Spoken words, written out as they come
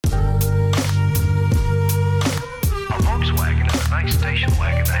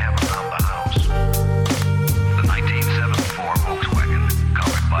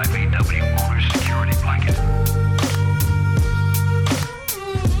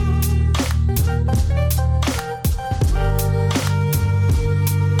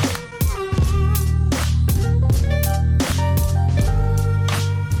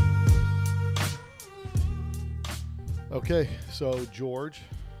So, George.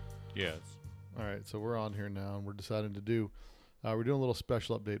 Yes. All right. So we're on here now, and we're deciding to do. We're doing a little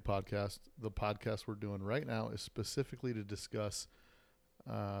special update podcast. The podcast we're doing right now is specifically to discuss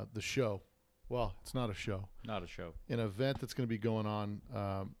the show. Well, it's not a show. Not a show. An event that's going to be going on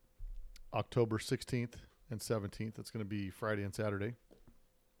October 16th and 17th. It's going to be Friday and Saturday.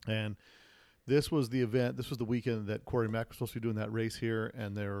 And this was the event. This was the weekend that Corey Mack was supposed to be doing that race here,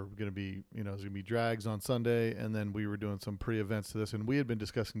 and there were going to be, there's going to be drags on Sunday, and then we were doing some pre-events to this, and we had been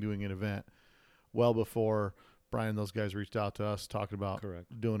discussing doing an event well before Brian and those guys reached out to us talking about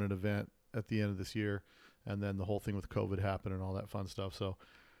doing an event at the end of this year, and then the whole thing with COVID happened and all that fun stuff. So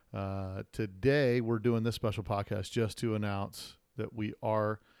today we're doing this special podcast just to announce that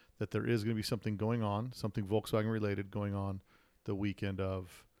there is going to be something going on, something Volkswagen related going on the weekend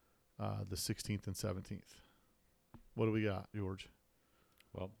of the 16th and 17th. What do we got, George?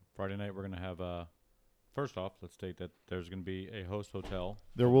 Well, Friday night we're going to have, first off, let's state that there's going to be a host hotel.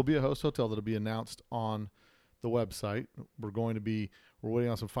 There will be a host hotel that'll be announced on the website. We're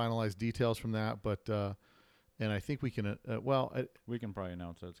waiting on some finalized details from that, but and I think we can, we can probably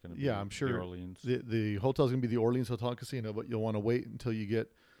announce that it's going to be I'm sure the Orleans. The hotel is going to be the Orleans Hotel and Casino, but you'll want to wait until you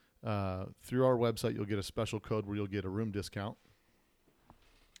get through our website. You'll get a special code where you'll get a room discount.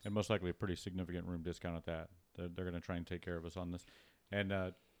 And most likely a pretty significant room discount at that. They're going to try and take care of us on this. And,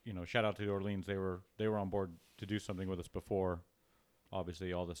 shout out to the Orleans. They were on board to do something with us before,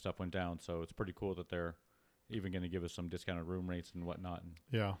 obviously, all this stuff went down. So it's pretty cool that they're even going to give us some discounted room rates and whatnot.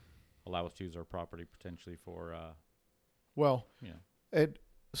 And allow us to use our property potentially for,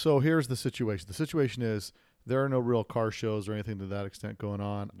 So here's the situation. The situation is there are no real car shows or anything to that extent going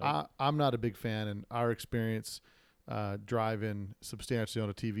on. Nope. I'm not a big fan, and our experience driving substantially on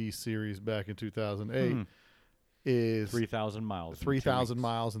a TV series back in 2008 is 3,000 miles. 3,000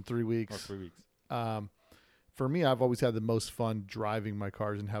 miles in 3 weeks. Or 3 weeks. For me, I've always had the most fun driving my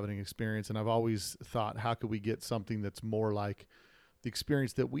cars and having an experience, and I've always thought, how could we get something that's more like the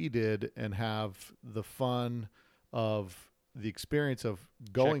experience that we did and have the fun of the experience of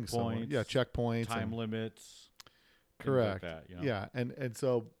going somewhere. Yeah, checkpoints. Time limits. Correct. Like that, Yeah, and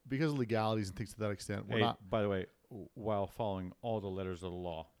so because of legalities and things to that extent, we're not. By the way, while following all the letters of the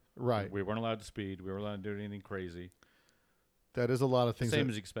law. Right. We weren't allowed to speed. We weren't allowed to do anything crazy. That is a lot of things. Same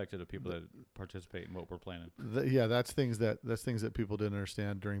as expected of people that participate in what we're planning. That's things that people didn't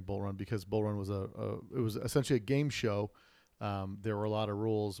understand during Bull Run, because Bull Run was it was essentially a game show. There were a lot of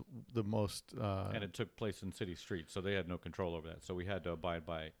rules. And it took place in city streets, so they had no control over that. So we had to abide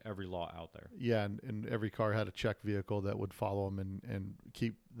by every law out there. Yeah, and every car had a check vehicle that would follow them and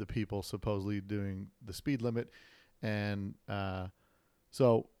keep the people supposedly doing the speed limit. And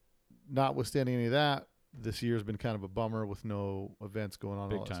so, notwithstanding any of that, this year's been kind of a bummer with no events going on.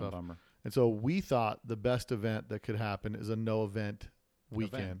 Big time bummer. And so we thought the best event that could happen is a no event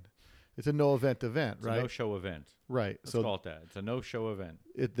weekend. It's a no event, right? It's a no show event. Right. Let's call it that. It's a no show event.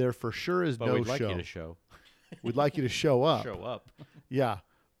 There for sure is but no show. We'd like you to show. We'd like you to show up. Show up. Yeah.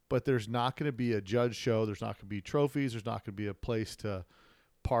 But there's not going to be a judge show. There's not going to be trophies. There's not going to be a place to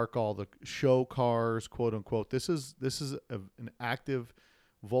park all the show cars, quote unquote. This is an active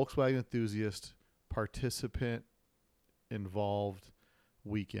Volkswagen enthusiast participant involved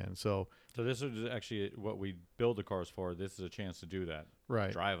weekend. So this is actually what we build the cars for. This is a chance to do that.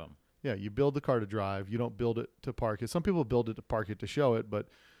 Right. Drive them. Yeah, you build the car to drive. You don't build it to park it. Some people build it to park it to show it, but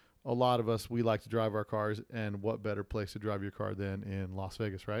a lot of us, we like to drive our cars, and what better place to drive your car than in Las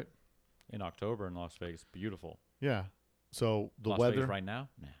Vegas, right? In October in Las Vegas. Beautiful. Yeah. So the Las weather Vegas right now?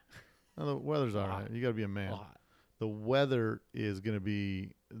 Nah. No, the weather's all right. You got to be a man. The weather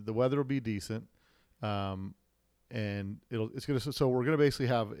will be decent. And so we're going to basically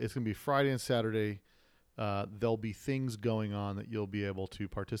it's going to be Friday and Saturday. There'll be things going on that you'll be able to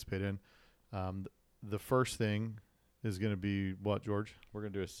participate in. The first thing is going to be what, George? We're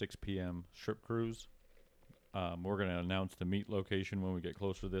going to do a 6 p.m. strip cruise. We're going to announce the meet location when we get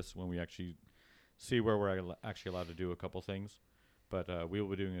closer to this, when we actually see where we're actually allowed to do a couple things. But we will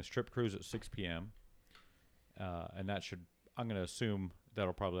be doing a strip cruise at 6 p.m. And I'm going to assume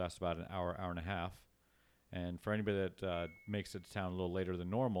that'll probably last about an hour and a half. And for anybody that makes it to town a little later than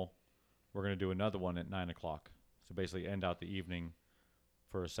normal, we're going to do another one at 9 o'clock. So basically end out the evening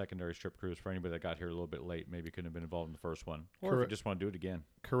for a secondary strip cruise for anybody that got here a little bit late, maybe couldn't have been involved in the first one. Or if you just want to do it again.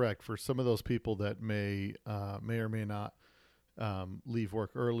 Correct. For some of those people that may or may not leave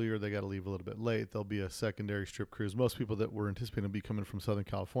work earlier. They got to leave a little bit late. There'll be a secondary strip cruise. Most people that were anticipating will be coming from Southern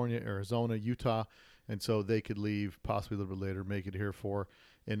California, Arizona, Utah, and so they could leave possibly a little bit later, make it here for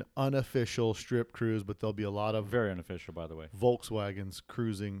an unofficial strip cruise. But there'll be a lot of Very unofficial, by the way. Volkswagens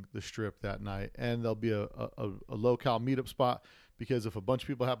cruising the strip that night, and there'll be a local meetup spot, because if a bunch of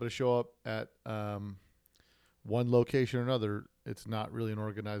people happen to show up at one location or another, it's not really an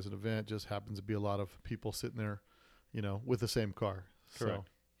organized event. Just happens to be a lot of people sitting there, with the same car. Correct.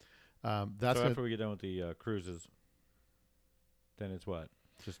 So that's So after we get done with the cruises, then it's what?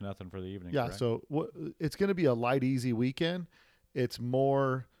 Just nothing for the evening. yeah. Correct? So it's going to be a light, easy weekend. It's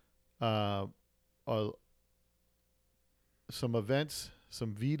more some events,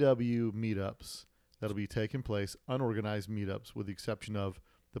 some VW meetups that'll be taking place, unorganized meetups, with the exception of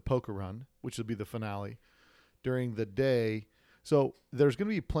the poker run, which will be the finale during the day. So there's going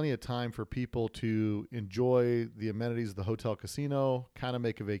to be plenty of time for people to enjoy the amenities of the hotel casino, kind of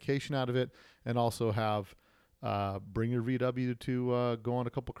make a vacation out of it, and also have bring your VW to go on a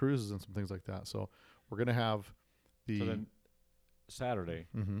couple cruises and some things like that. So we're going to have the So then Saturday,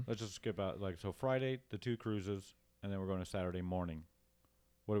 Mhm. let's just skip out. So Friday, the 2 cruises, and then we're going to Saturday morning.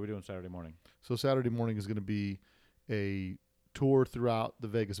 What are we doing Saturday morning? So Saturday morning is going to be a tour throughout the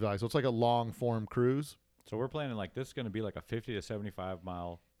Vegas Valley. So it's like a long form cruise. So we're planning this is going to be like a 50 to 75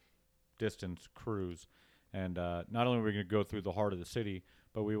 mile distance cruise. And not only are we going to go through the heart of the city,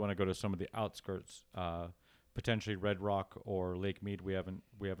 but we want to go to some of the outskirts, potentially Red Rock or Lake Mead. We haven't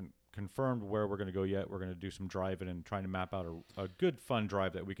confirmed where we're going to go yet. We're going to do some driving and trying to map out a good, fun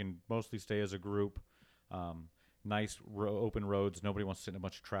drive that we can mostly stay as a group. Nice open roads. Nobody wants to sit in a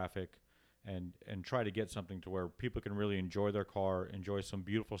bunch of traffic, and try to get something to where people can really enjoy their car, enjoy some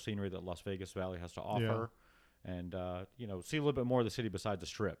beautiful scenery that Las Vegas Valley has to offer, and see a little bit more of the city besides the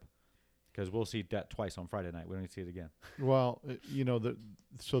Strip, because we'll see that twice on Friday night. We don't need to see it again. Well,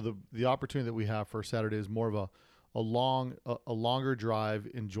 the opportunity that we have for Saturday is more of a longer drive,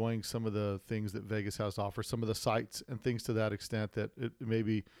 enjoying some of the things that Vegas has to offer, some of the sights and things to that extent that it may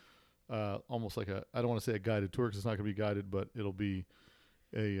be almost like I don't want to say a guided tour, because it's not going to be guided, but it'll be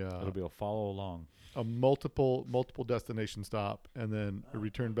It'll be a follow along. a multiple destination stop, and then a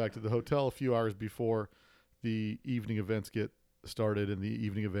return back to the hotel a few hours before the evening events get started. And the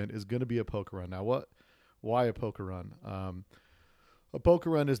evening event is going to be a poker run. Now, why a poker run? A poker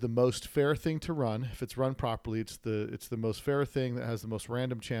run is the most fair thing to run. If it's run properly, it's the most fair thing that has the most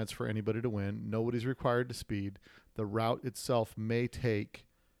random chance for anybody to win. Nobody's required to speed. The route itself may take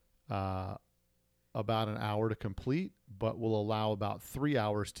about an hour to complete, but will allow about 3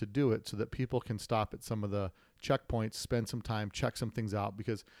 hours to do it, so that people can stop at some of the checkpoints, spend some time, check some things out,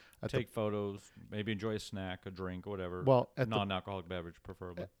 because Take photos, maybe enjoy a snack, a drink, whatever. at non-alcoholic beverage,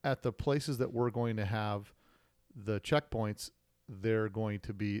 preferably. at the places that we're going to have the checkpoints, they're going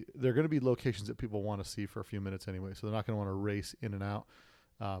to be locations that people want to see for a few minutes anyway, so they're not going to want to race in and out.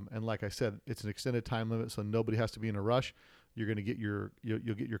 And like I said, it's an extended time limit, so nobody has to be in a rush. You're going to get you'll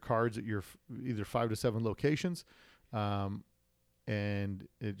get your cards at your either 5 to 7 locations, and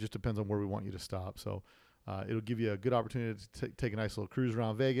it just depends on where we want you to stop. So it'll give you a good opportunity to take a nice little cruise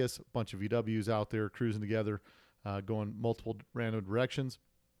around Vegas. A bunch of VWs out there cruising together, going multiple random directions.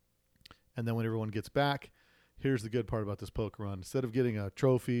 And then when everyone gets back, here's the good part about this poker run: instead of getting a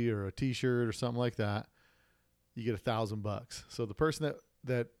trophy or a T-shirt or something like that, you get $1,000. So the person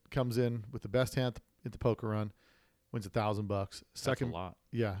that comes in with the best hand at the poker run wins $1,000. That's a lot.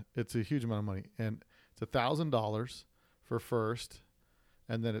 Yeah, it's a huge amount of money, and it's $1,000 for first,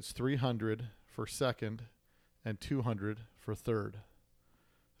 and then it's $300 for second, and $200 for third.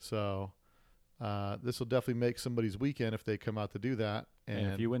 So this will definitely make somebody's weekend if they come out to do that.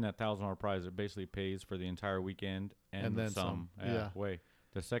 And if you win that $1,000 prize, it basically pays for the entire weekend and then some. Yeah.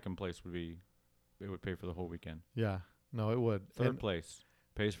 The second place would pay for the whole weekend. Yeah, no, it would. Third place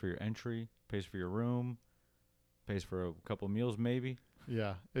pays for your entry, pays for your room, pays for a couple meals maybe.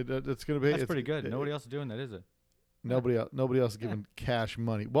 Yeah, it's going to be. That's pretty good. Nobody else is doing that, is it? Nobody else is giving cash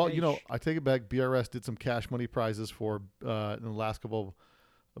money. Well, I take it back. BRS did some cash money prizes for in the last couple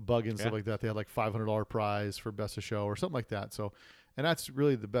of bug-ins, stuff like that. They had like $500 prize for best of show or something like that. So, and that's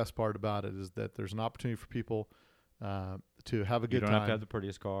really the best part about it, is that there's an opportunity for people to have a good time. You don't have to have the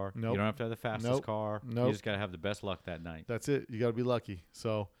prettiest car. Nope. You don't have to have the fastest car. Nope. You just got to have the best luck that night. That's it. You got to be lucky.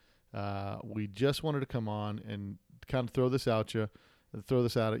 So we just wanted to come on and kind of throw this at you,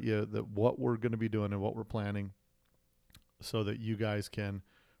 that what we're going to be doing and what we're planning, so that you guys can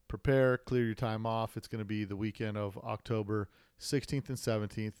prepare, clear your time off. It's going to be the weekend of October 16th and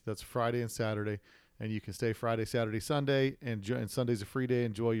 17th. That's Friday and Saturday. And you can stay Friday, Saturday, Sunday, and Sunday's a free day.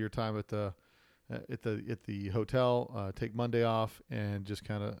 Enjoy your time at the at the hotel, take Monday off, and just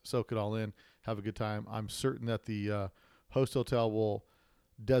kind of soak it all in, have a good time. I'm certain that the host hotel will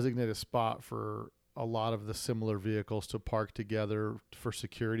designate a spot for a lot of the similar vehicles to park together for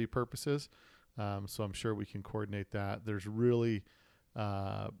security purposes. So I'm sure we can coordinate that. There's really,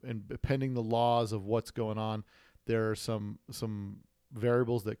 and pending the laws of what's going on, there are some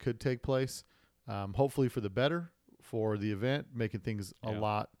variables that could take place, hopefully for the better for the event, making things a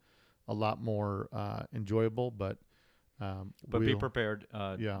lot more enjoyable. But be prepared.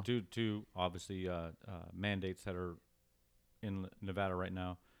 Yeah. Due to obviously mandates that are in Nevada right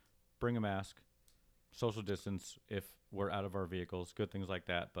now, bring a mask, social distance if we're out of our vehicles, good things like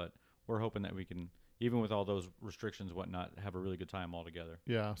that. But we're hoping that we can, even with all those restrictions and whatnot, have a really good time all together.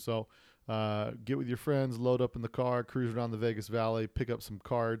 Yeah. So get with your friends, load up in the car, cruise around the Vegas Valley, pick up some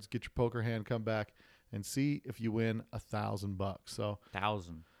cards, get your poker hand, come back, and see if you win $1,000. So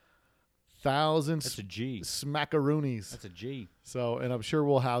 1,000. Thousands. That's a G. Smackaroonies. That's a G. So, and I'm sure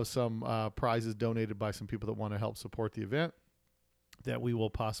we'll have some prizes donated by some people that want to help support the event that we will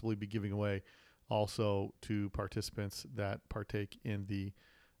possibly be giving away also to participants that partake in the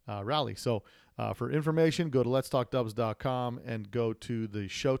rally. So for information, go to letstalkdubs.com and go to the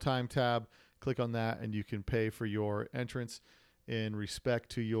Showtime tab. Click on that, and you can pay for your entrance in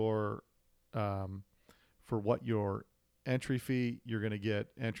respect to your for what your entry fee. You're going to get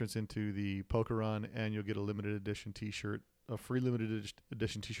entrance into the poker run, and you'll get a limited edition T-shirt, a free limited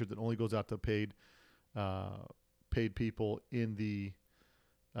edition T-shirt that only goes out to paid people in the.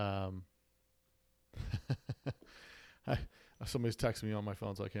 Somebody's texting me on my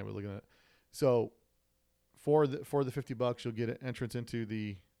phone, so I can't be looking at it. So for the $50, you'll get an entrance into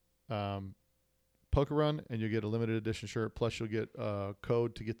the poker run, and you'll get a limited edition shirt. Plus, you'll get a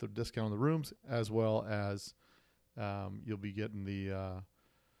code to get the discount on the rooms, as well as you'll be getting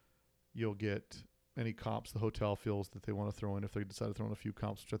you'll get any comps the hotel feels that they want to throw in if they decide to throw in a few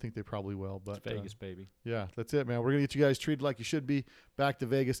comps, which I think they probably will. But it's Vegas, baby. Yeah, that's it, man. We're going to get you guys treated like you should be back to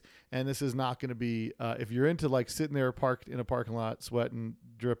Vegas. And this is not going to be, if you're into like sitting there parked in a parking lot, sweating,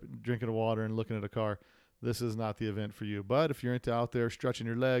 drinking water and looking at a car, this is not the event for you. But if you're into out there stretching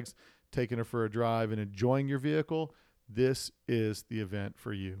your legs, taking it for a drive and enjoying your vehicle, this is the event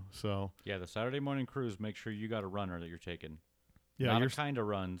for you. So yeah, the Saturday morning cruise, make sure you got a runner that you're taking. Yeah, not a kind of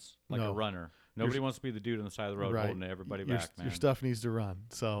runs, like a runner. Nobody wants to be the dude on the side of the road holding everybody back, man. Your stuff needs to run.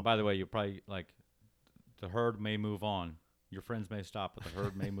 So, and by the way, you probably the herd may move on. Your friends may stop, but the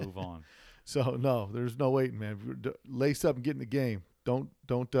herd may move on. So no, there's no waiting, man. Lace up and get in the game. Don't.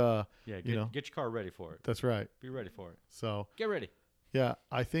 Get your car ready for it. That's right. Be ready for it. So get ready. Yeah,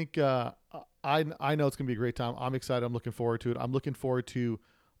 I think I know it's gonna be a great time. I'm excited. I'm looking forward to it. I'm looking forward to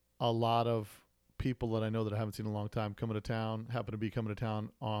a lot of people that I know that I haven't seen in a long time coming to town, happen to be coming to town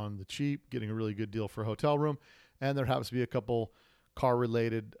on the cheap, getting a really good deal for a hotel room. And there happens to be a couple car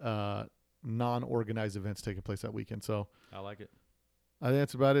related, non-organized events taking place that weekend. So I like it. I think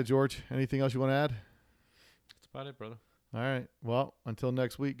that's about it, George. Anything else you want to add? That's about it, brother. All right. Well, until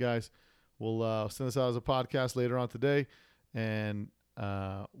next week, guys, we'll send this out as a podcast later on today, and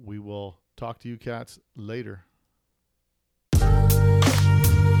we will talk to you cats later.